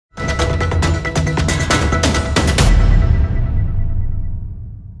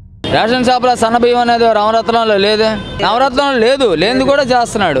Ration షాపులో సన్న బియ్యం అనేది నవరత్నాల్లో లేదే, నవరత్నాలు లేదు, లేనిది కూడా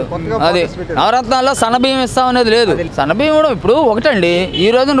చేస్తున్నాడు. అది నవరత్నాల్లో సన్న బియ్యం ఇస్తామనేది లేదు. సన్న బియ్యం కూడా ఇప్పుడు ఒకటండి,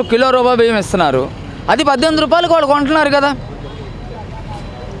 ఈరోజు నువ్వు కిలో రూపాయి బియ్యం ఇస్తున్నారు, అది 18 రూపాయలకు వాళ్ళు కొంటున్నారు కదా.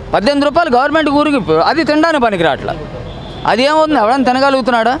 18 రూపాయలు గవర్నమెంట్ ఊరికి అది తినడానికి పనికిరాట్లా. అది ఏమవుతుంది, ఎవడన్నా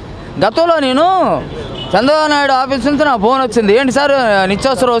తినగలుగుతున్నాడా? గతంలో నేను చంద్రబాబు నాయుడు ఆఫీస్ నుంచి నా ఫోన్ వచ్చింది, ఏంటి సార్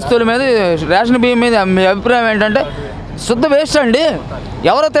నిత్యావసర వస్తువుల మీద రేషన్ బియ్యం మీద మీ అభిప్రాయం ఏంటంటే, శుద్ధ వేస్ట్ అండి,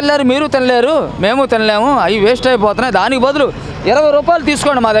 ఎవరో తినలేరు, మీరు తినలేరు, మేము తినలేము, అవి వేస్ట్ అయిపోతున్నాయి, దానికి బదులు 20 రూపాయలు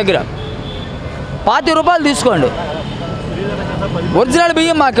తీసుకోండి, మా దగ్గర 40 రూపాయలు తీసుకోండి, ఒరిజినల్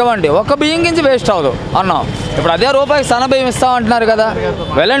బియ్యం మాకు ఇవ్వండి, ఒక్క బియ్యం కించి వేస్ట్ అవ్వదు అన్నాం. ఇప్పుడు అదే రూపాయికి సన్న బియ్యం ఇస్తామంటున్నారు కదా,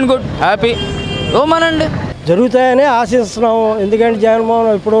 వెల్ అండ్ గుడ్, హ్యాపీ, ఇవ్వమనండి. జరుగుతాయని ఆశిస్తున్నాము. ఎందుకంటే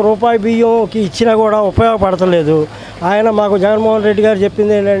జగన్మోహన్ ఇప్పుడు రూపాయి బియ్యంకి ఇచ్చినా కూడా ఉపయోగపడతలేదు. ఆయన మాకు జగన్మోహన్ రెడ్డి గారు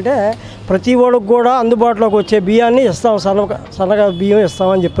చెప్పింది ఏంటంటే ప్రతి ఒక్కరికి కూడా అందుబాటులోకి వచ్చే బియ్యాన్ని ఇస్తాం, సన్నగా బియ్యం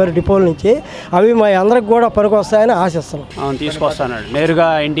ఇస్తామని చెప్పారు డిపోల నుంచి. అవి మా అందరికి కూడా పనికొస్తాయని ఆశిస్తున్నాం. తీసుకొస్తాడు, నేరుగా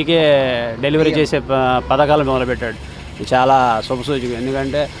ఇంటికి డెలివరీ చేసే పథకాలు మొదలుపెట్టాడు. చాలా శుభసూచకం.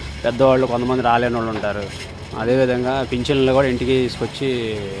 ఎందుకంటే పెద్దవాళ్ళు కొంతమంది రాలేని వాళ్ళు ఉంటారు. అదేవిధంగా పింఛన్లు కూడా ఇంటికి తీసుకొచ్చి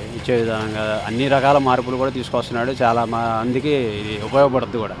ఇచ్చే విధంగా అన్ని రకాల మార్పులు కూడా తీసుకొస్తున్నాడు. చాలా మందికి ఇది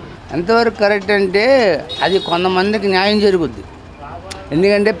ఉపయోగపడుతుంది కూడా. ఎంతవరకు కరెక్ట్ అంటే అది కొంతమందికి న్యాయం జరుగుద్ది,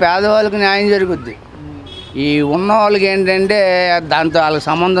 ఎందుకంటే పేదవాళ్ళకి న్యాయం జరుగుద్ది. ఈ ఉన్న వాళ్ళకి ఏంటంటే దాంతో వాళ్ళకి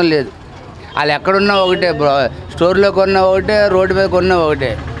సంబంధం లేదు. వాళ్ళు ఎక్కడున్నా ఒకటే, స్టోర్లో కొన్నా ఒకటే, రోడ్డు మీద కొన్నా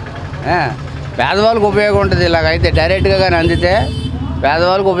ఒకటే. పేదవాళ్ళకి ఉపయోగం ఉంటుంది. ఇలాగైతే డైరెక్ట్గా కానీ అందితే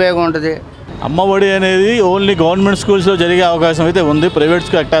పేదవాళ్ళకి ఉపయోగం ఉంటుంది. అమ్మఒడి అనేది ఓన్లీ గవర్నమెంట్ స్కూల్స్లో జరిగే అవకాశం అయితే ఉంది, ప్రైవేట్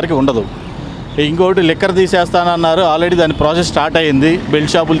సెక్టార్కి ఉండదు. ఇంకోటి లిక్కర్ తీసేస్తానన్నారు, ఆల్రెడీ దాని ప్రాసెస్ స్టార్ట్ అయ్యింది.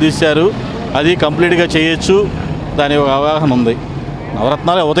 బెల్ట్ షాపులు తీశారు, అది కంప్లీట్గా చేయొచ్చు, దాని ఒక అవగాహన ఉంది.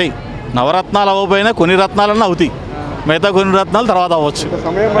 నవరత్నాలు అవుతాయి, నవరత్నాలు అవ్వకపోయినా కొన్ని రత్నాలన్నా అవుతాయి, మిగతా కొన్ని రత్నాలు తర్వాత అవ్వచ్చు,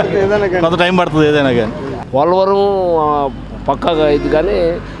 కొంత టైం పడుతుంది ఏదైనా కానీ. పోలవరం పక్కగా ఇది కానీ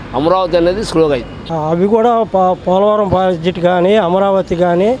అమరావతి అనేది స్లోగా అయింది. అవి కూడా పోలవరం ప్రాజెక్ట్ కానీ అమరావతి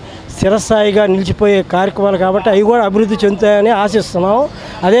కానీ స్థిరస్థాయిగా నిలిచిపోయే కార్యక్రమాలు కాబట్టి అవి కూడా అభివృద్ధి చెందుతాయని ఆశిస్తున్నాం.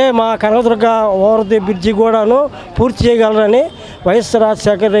 అదే మా కనకదుర్గ ఓవర్ ది బ్రిడ్జి కూడాను పూర్తి చేయగలరని వైఎస్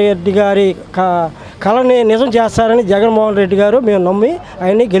రాజశేఖర రెడ్డి గారి కళని నిజం చేస్తారని జగన్మోహన్ రెడ్డి గారు మేము నమ్మి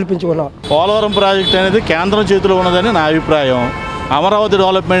ఆయన్ని గెలిపించుకున్నాం. పోలవరం ప్రాజెక్ట్ అనేది కేంద్రం చేతిలో ఉన్నదని నా అభిప్రాయం. అమరావతి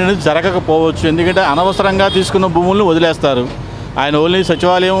డెవలప్మెంట్ అనేది జరగకపోవచ్చు, ఎందుకంటే అనవసరంగా తీసుకున్న భూములను వదిలేస్తారు. ఆయన ఓన్లీ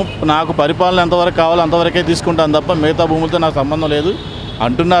సచివాలయం నాకు పరిపాలన ఎంతవరకు కావాలో అంతవరకే తీసుకుంటాను తప్ప మిగతా భూములతో నాకు సంబంధం లేదు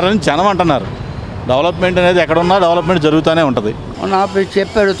అంటున్నారని జనం అంటున్నారు. డెవలప్మెంట్ అనేది ఎక్కడున్నా డెవలప్మెంట్ జరుగుతూనే ఉంటుంది. నాకు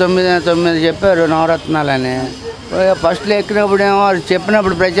చెప్పారు 9 చెప్పారు నవరత్నాలని. ఫస్ట్లో ఎక్కినప్పుడు ఏమో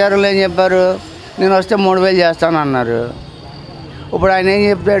చెప్పినప్పుడు ప్రచారంలో ఏం చెప్పారు, నేను వస్తే 3000 చేస్తాను అన్నారు. ఇప్పుడు ఆయన ఏం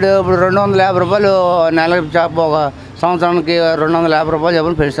చెప్పాడు, ఇప్పుడు 250 రూపాయలు నెలకి ఒక సంవత్సరానికి 250 రూపాయలు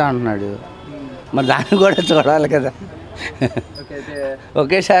చెప్పని పెంచుతా అంటున్నాడు. మరి దాన్ని కూడా చూడాలి కదా.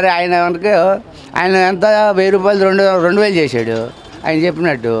 ఒకేసారి ఆయన ఎంత 1000 రూపాయలు 2000 చేశాడు ఆయన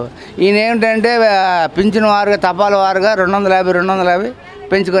చెప్పినట్టు. ఈయన ఏమిటంటే పింఛను వారుగా తపాల వారుగా 250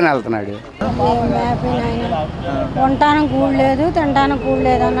 పెంచుకొని వెళ్తున్నాడు. ఉండటానికి కూడు లేదు, తినడానికి కూడు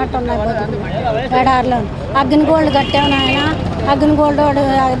లేదు అన్నట్టు ఉన్నాయి ఎడారిలో. అగ్నిగోల్డ్ కట్టాము నాయన, అగ్నిగోల్డ్ వాడు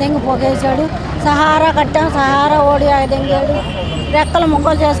ఐదెంగి పొగేశాడు. సహారా కట్టాము, సహారా ఓడి ఐదెంగాడు. రెక్కలు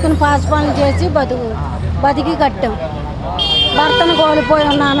ముక్కలు చేసుకుని పాసి పనులు చేసి బతికి కట్టాం. భర్తను కోల్పోయి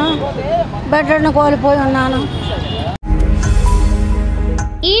ఉన్నాను, బిడ్డను కోల్పోయి ఉన్నాను.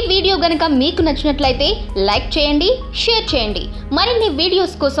 ఈ వీడియో గనుక మీకు నచ్చినట్లయితే లైక్ చేయండి, షేర్ చేయండి. మరిన్ని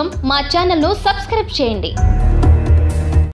వీడియోస్ కోసం మా ఛానల్ను సబ్స్క్రైబ్ చేయండి.